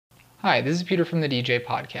Hi, this is Peter from the DJ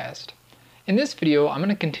Podcast. In this video, I'm going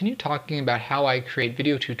to continue talking about how I create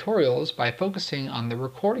video tutorials by focusing on the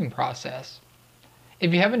recording process.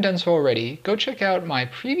 If you haven't done so already, go check out my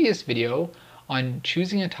previous video on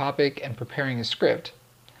choosing a topic and preparing a script.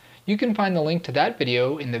 You can find the link to that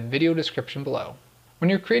video in the video description below. When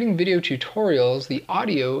you're creating video tutorials, the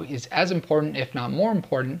audio is as important, if not more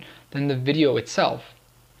important, than the video itself.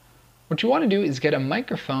 What you want to do is get a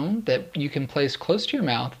microphone that you can place close to your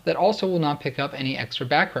mouth that also will not pick up any extra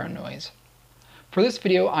background noise. For this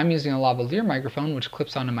video, I'm using a lavalier microphone which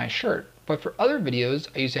clips onto my shirt, but for other videos,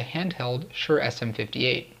 I use a handheld Shure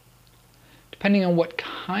SM58. Depending on what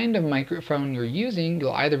kind of microphone you're using,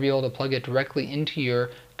 you'll either be able to plug it directly into your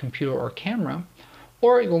computer or camera,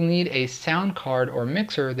 or you'll need a sound card or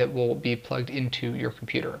mixer that will be plugged into your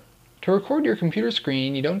computer. To record your computer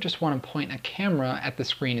screen, you don't just want to point a camera at the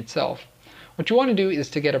screen itself. What you want to do is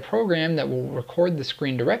to get a program that will record the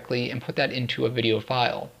screen directly and put that into a video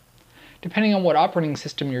file. Depending on what operating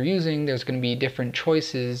system you're using, there's going to be different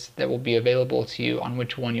choices that will be available to you on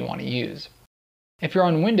which one you want to use. If you're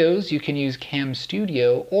on Windows, you can use Cam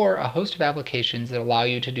Studio or a host of applications that allow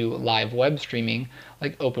you to do live web streaming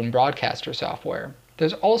like Open Broadcaster software.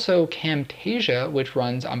 There's also Camtasia, which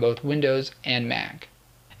runs on both Windows and Mac.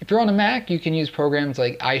 If you're on a Mac, you can use programs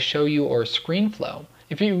like iShowU or ScreenFlow.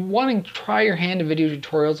 If you want to try your hand at video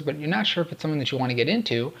tutorials but you're not sure if it's something that you want to get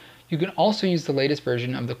into, you can also use the latest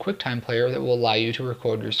version of the QuickTime Player that will allow you to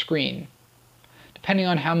record your screen. Depending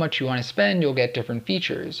on how much you want to spend, you'll get different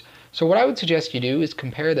features. So what I would suggest you do is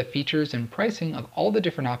compare the features and pricing of all the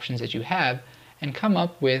different options that you have and come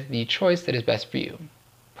up with the choice that is best for you.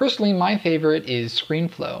 Personally, my favorite is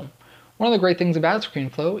ScreenFlow. One of the great things about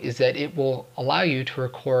ScreenFlow is that it will allow you to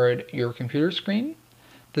record your computer screen,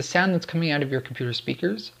 the sound that's coming out of your computer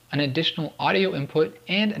speakers, an additional audio input,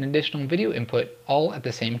 and an additional video input all at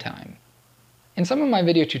the same time. In some of my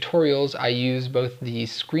video tutorials, I use both the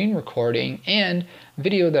screen recording and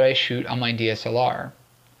video that I shoot on my DSLR.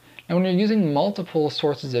 Now, when you're using multiple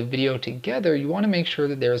sources of video together, you want to make sure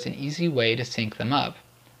that there is an easy way to sync them up.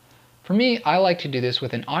 For me, I like to do this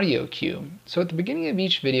with an audio cue. So at the beginning of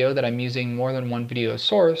each video that I'm using more than one video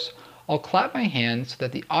source, I'll clap my hands so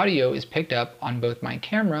that the audio is picked up on both my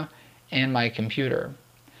camera and my computer.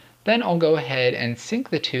 Then I'll go ahead and sync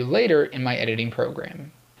the two later in my editing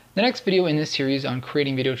program. The next video in this series on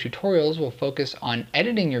creating video tutorials will focus on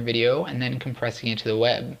editing your video and then compressing it to the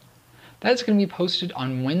web. That's going to be posted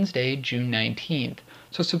on Wednesday, June 19th.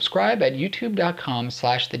 So subscribe at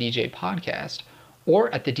youtube.com/thedjpodcast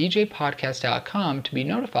or at thedjpodcast.com to be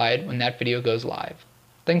notified when that video goes live.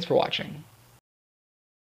 Thanks for watching.